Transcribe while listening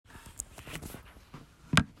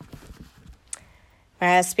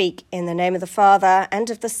I speak in the name of the Father, and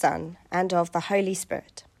of the Son, and of the Holy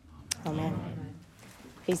Spirit. Amen.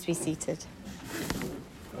 Please be seated.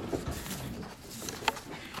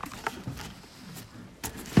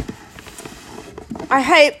 I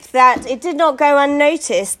hope that it did not go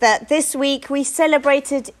unnoticed that this week we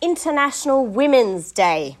celebrated International Women's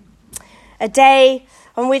Day, a day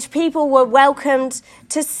on which people were welcomed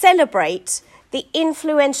to celebrate the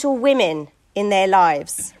influential women in their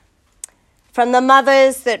lives. From the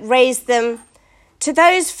mothers that raised them to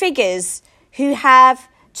those figures who have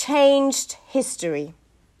changed history.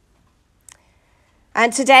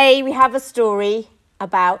 And today we have a story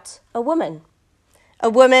about a woman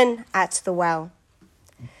at the well.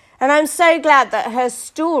 And I'm so glad that her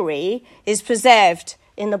story is preserved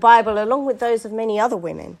in the Bible along with those of many other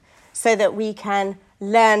women so that we can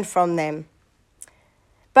learn from them.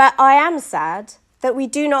 But I am sad that we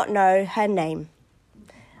do not know her name.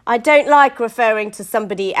 I don't like referring to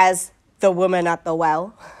somebody as the woman at the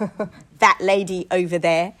well, that lady over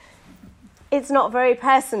there. It's not very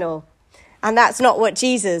personal, and that's not what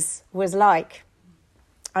Jesus was like.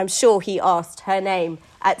 I'm sure he asked her name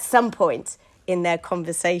at some point in their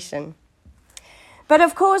conversation. But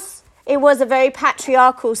of course, it was a very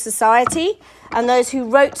patriarchal society, and those who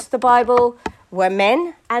wrote the Bible were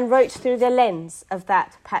men and wrote through the lens of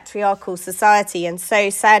that patriarchal society. And so,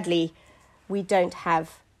 sadly, we don't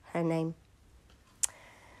have her name.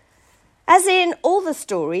 As in all the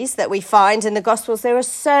stories that we find in the Gospels, there are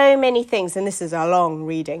so many things, and this is a long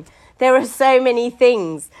reading, there are so many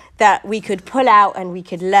things that we could pull out and we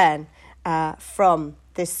could learn from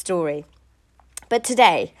this story. But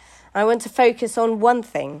today, I want to focus on one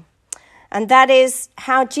thing, and that is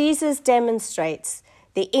how Jesus demonstrates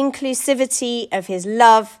the inclusivity of his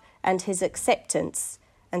love and his acceptance,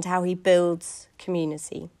 and how he builds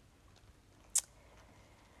community.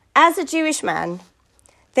 As a Jewish man,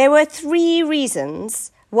 there were 3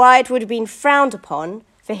 reasons why it would have been frowned upon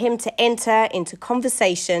for him to enter into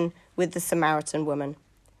conversation with the Samaritan woman.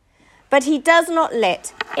 But he does not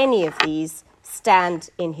let any of these stand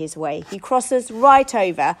in his way. He crosses right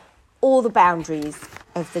over all the boundaries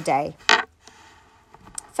of the day.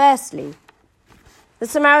 Firstly, the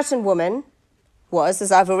Samaritan woman was,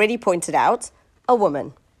 as I've already pointed out, a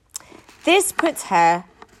woman. This puts her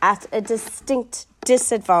at a distinct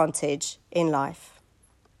disadvantage in life.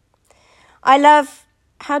 I love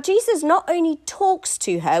how Jesus not only talks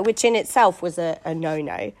to her, which in itself was a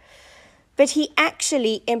no-no, but he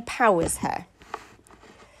actually empowers her.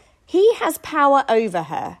 He has power over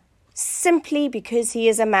her simply because he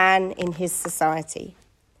is a man in his society.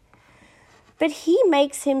 But he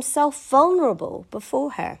makes himself vulnerable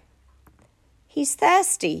before her. He's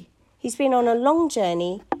thirsty. He's been on a long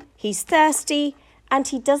journey. He's thirsty, and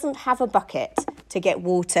he doesn't have a bucket to get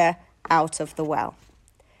water out of the well.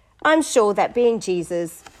 I'm sure that being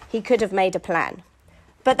Jesus, he could have made a plan.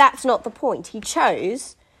 But that's not the point. He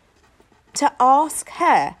chose to ask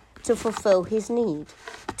her to fulfill his need,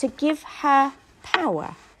 to give her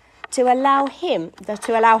power, to allow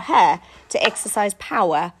her to exercise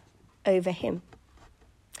power over him.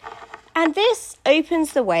 And this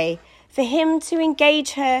opens the way for him to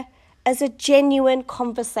engage her as a genuine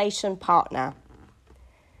conversation partner.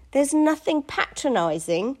 There's nothing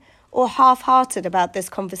patronising or half-hearted about this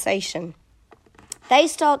conversation. They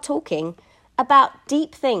start talking about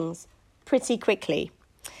deep things pretty quickly.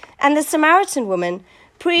 And the Samaritan woman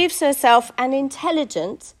proves herself an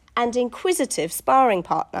intelligent and inquisitive sparring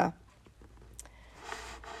partner.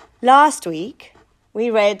 Last week, we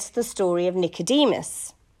read the story of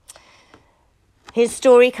Nicodemus. His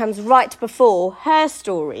story comes right before her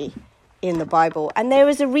story in the Bible, and there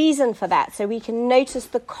is a reason for that, so we can notice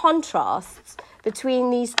the contrasts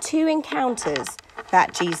between these 2 encounters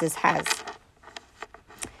that Jesus has.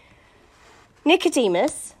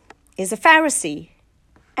 Nicodemus is a Pharisee,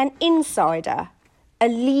 an insider, a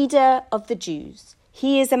leader of the Jews.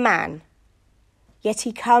 He is a man, yet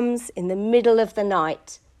he comes in the middle of the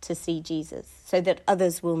night to see Jesus so that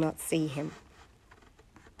others will not see him.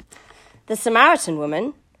 The Samaritan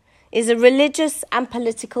woman is a religious and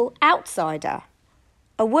political outsider,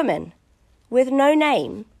 a woman with no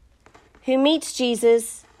name who meets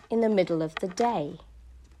Jesus in the middle of the day.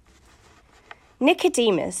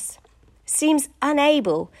 Nicodemus seems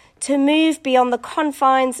unable to move beyond the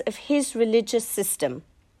confines of his religious system.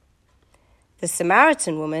 The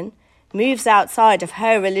Samaritan woman moves outside of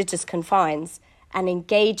her religious confines and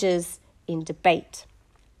engages in debate.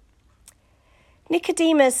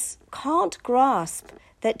 Nicodemus can't grasp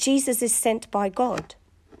that Jesus is sent by God.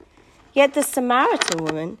 Yet the Samaritan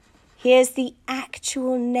woman hears the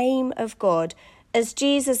actual name of God as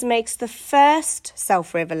Jesus makes the first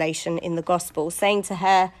self-revelation in the gospel, saying to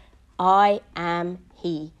her, "I am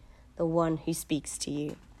he, the one who speaks to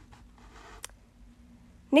you."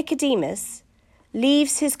 Nicodemus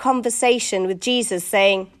leaves his conversation with Jesus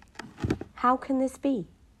saying, "How can this be?"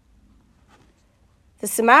 The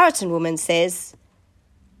Samaritan woman says,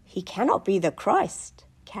 "He cannot be the Christ,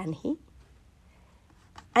 can he?"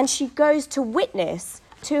 And she goes to witness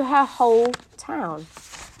to her whole town.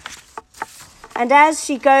 And as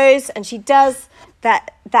she goes and she does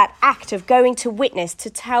that act of going to witness, to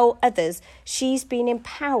tell others, she's been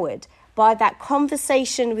empowered by that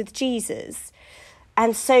conversation with Jesus.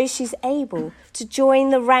 And so she's able to join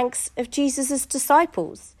the ranks of Jesus'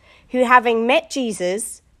 disciples, who, having met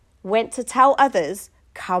Jesus, went to tell others,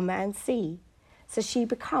 "Come and see." So she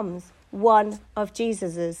becomes one of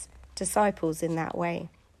Jesus' disciples in that way.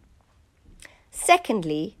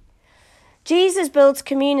 Secondly, Jesus builds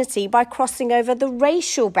community by crossing over the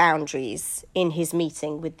racial boundaries in his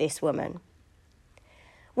meeting with this woman.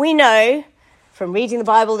 We know from reading the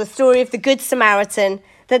Bible, the story of the Good Samaritan,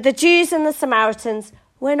 that the Jews and the Samaritans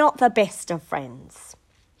were not the best of friends.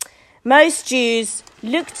 Most Jews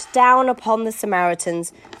looked down upon the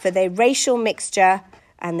Samaritans for their racial mixture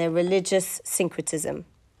and their religious syncretism,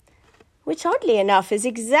 which oddly enough is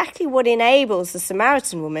exactly what enables the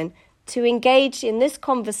Samaritan woman to engage in this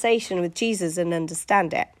conversation with Jesus and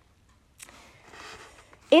understand it.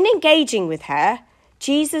 In engaging with her,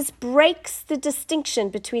 Jesus breaks the distinction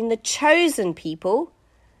between the chosen people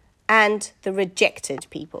and the rejected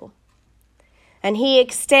people. And he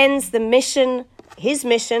extends his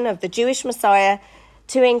mission of the Jewish Messiah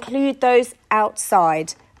to include those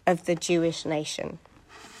outside of the Jewish nation.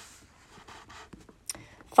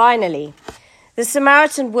 Finally, the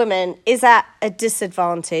Samaritan woman is at a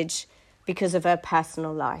disadvantage because of her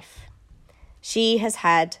personal life. She has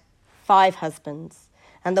had 5 husbands,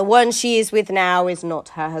 and the one she is with now is not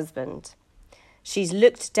her husband. She's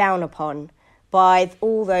looked down upon by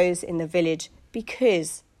all those in the village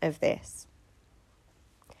because of this.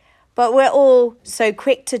 But we're all so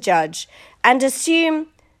quick to judge and assume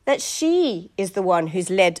that she is the one who's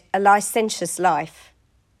led a licentious life.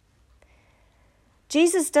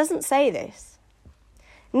 Jesus doesn't say this,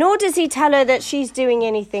 nor does he tell her that she's doing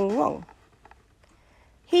anything wrong.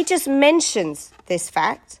 He just mentions this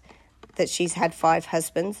fact, that she's had 5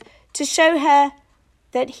 husbands, to show her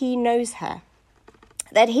that he knows her,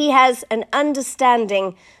 that he has an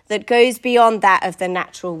understanding that goes beyond that of the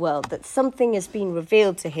natural world, that something has been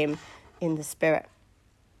revealed to him in the spirit.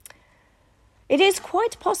 It is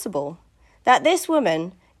quite possible that this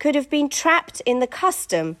woman could have been trapped in the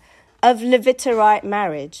custom of Levirate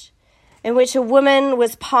marriage, in which a woman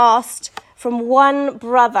was passed from one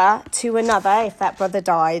brother to another, if that brother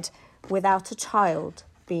died, without a child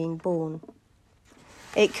being born.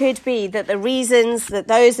 It could be that the reasons that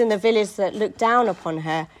those in the village that looked down upon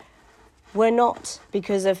her were not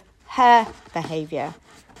because of her behaviour,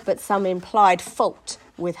 but some implied fault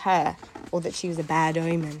with her, or that she was a bad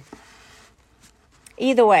omen.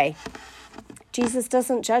 Either way, Jesus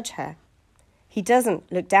doesn't judge her. He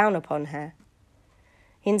doesn't look down upon her.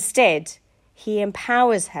 Instead, he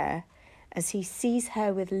empowers her as he sees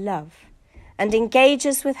her with love and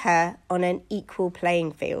engages with her on an equal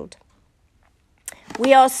playing field.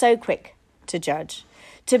 We are so quick to judge,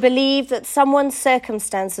 to believe that someone's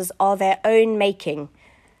circumstances are their own making,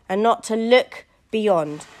 and not to look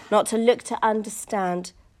beyond, not to look to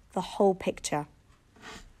understand the whole picture.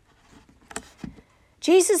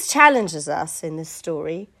 Jesus challenges us in this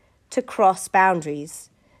story to cross boundaries,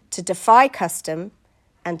 to defy custom,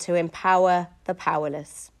 and to empower the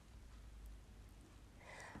powerless.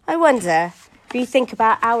 I wonder if you think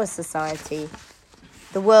about our society,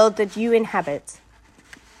 the world that you inhabit.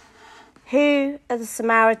 Who are the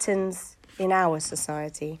Samaritans in our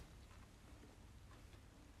society?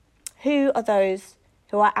 Who are those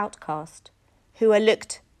who are outcast, who are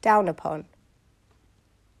looked down upon?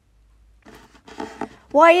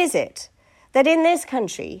 Why is it that in this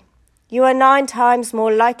country you are 9 times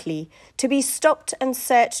more likely to be stopped and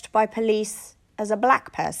searched by police as a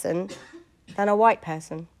black person than a white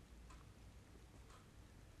person?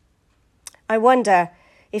 I wonder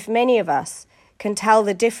if many of us can tell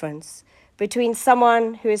the difference between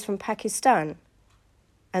someone who is from Pakistan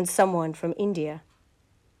and someone from India.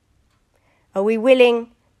 Are we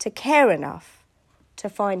willing to care enough to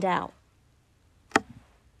find out?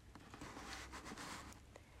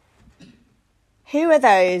 Who are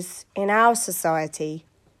those in our society,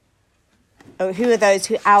 or who are those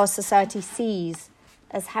who our society sees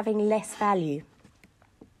as having less value?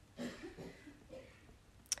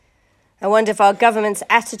 I wonder if our government's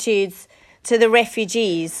attitudes to the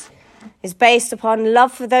refugees is based upon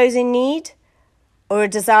love for those in need or a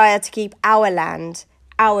desire to keep our land,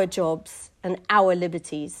 our jobs, and our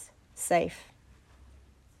liberties safe?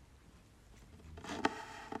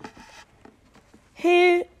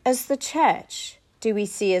 Who, as the church, do we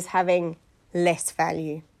see as having less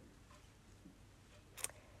value?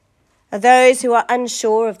 Are those who are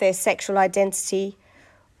unsure of their sexual identity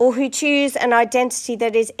or who choose an identity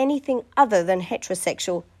that is anything other than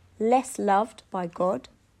heterosexual less loved by God?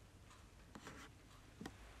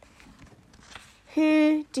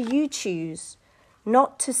 Who do you choose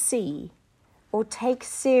not to see or take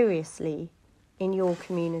seriously in your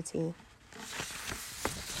community?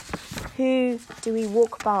 Who do we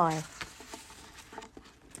walk by?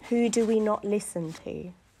 Who do we not listen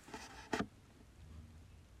to?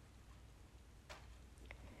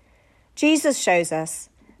 Jesus shows us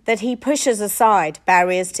that he pushes aside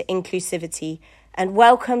barriers to inclusivity and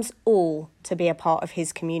welcomes all to be a part of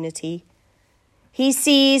his community. He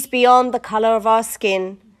sees beyond the colour of our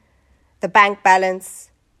skin, the bank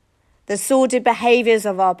balance, the sordid behaviours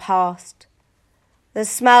of our past, the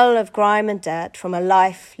smell of grime and dirt from a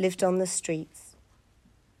life lived on the streets.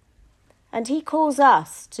 And he calls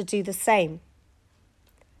us to do the same.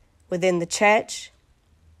 Within the church,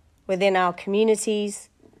 within our communities,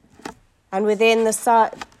 and within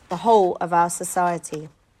the whole of our society.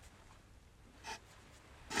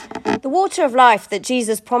 The water of life that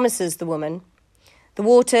Jesus promises the woman, the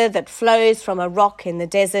water that flows from a rock in the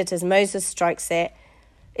desert as Moses strikes it,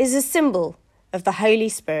 is a symbol of the Holy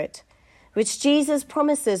Spirit, which Jesus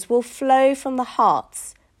promises will flow from the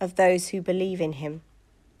hearts of those who believe in him.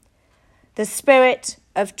 The Spirit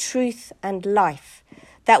of truth and life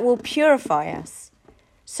that will purify us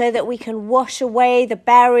so that we can wash away the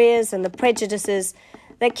barriers and the prejudices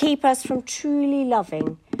that keep us from truly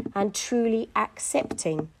loving and truly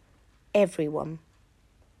accepting everyone.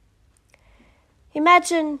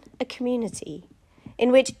 Imagine a community in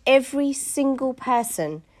which every single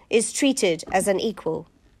person is treated as an equal,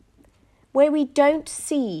 where we don't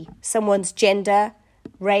see someone's gender,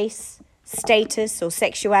 race, status, or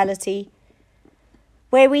sexuality,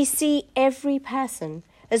 where we see every person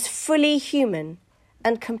as fully human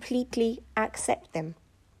and completely accept them.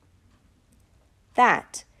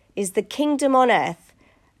 That is the kingdom on earth,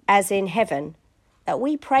 as in heaven, that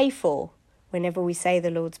we pray for whenever we say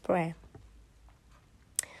the Lord's Prayer.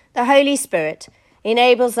 The Holy Spirit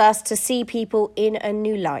enables us to see people in a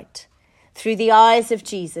new light, through the eyes of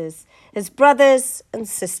Jesus, as brothers and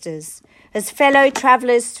sisters, as fellow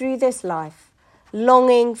travellers through this life,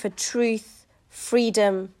 longing for truth,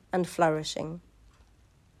 freedom, and flourishing.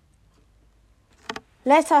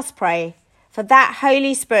 Let us pray for that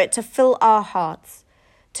Holy Spirit to fill our hearts,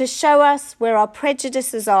 to show us where our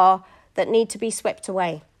prejudices are that need to be swept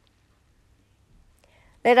away.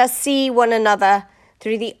 Let us see one another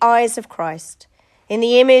through the eyes of Christ, in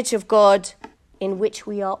the image of God in which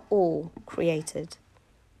we are all created.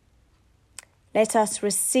 Let us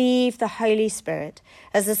receive the Holy Spirit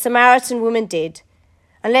as the Samaritan woman did,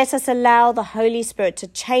 and let us allow the Holy Spirit to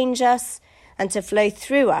change us and to flow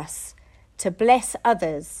through us to bless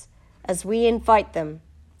others as we invite them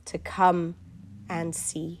to come and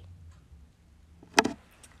see.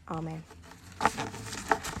 Amen.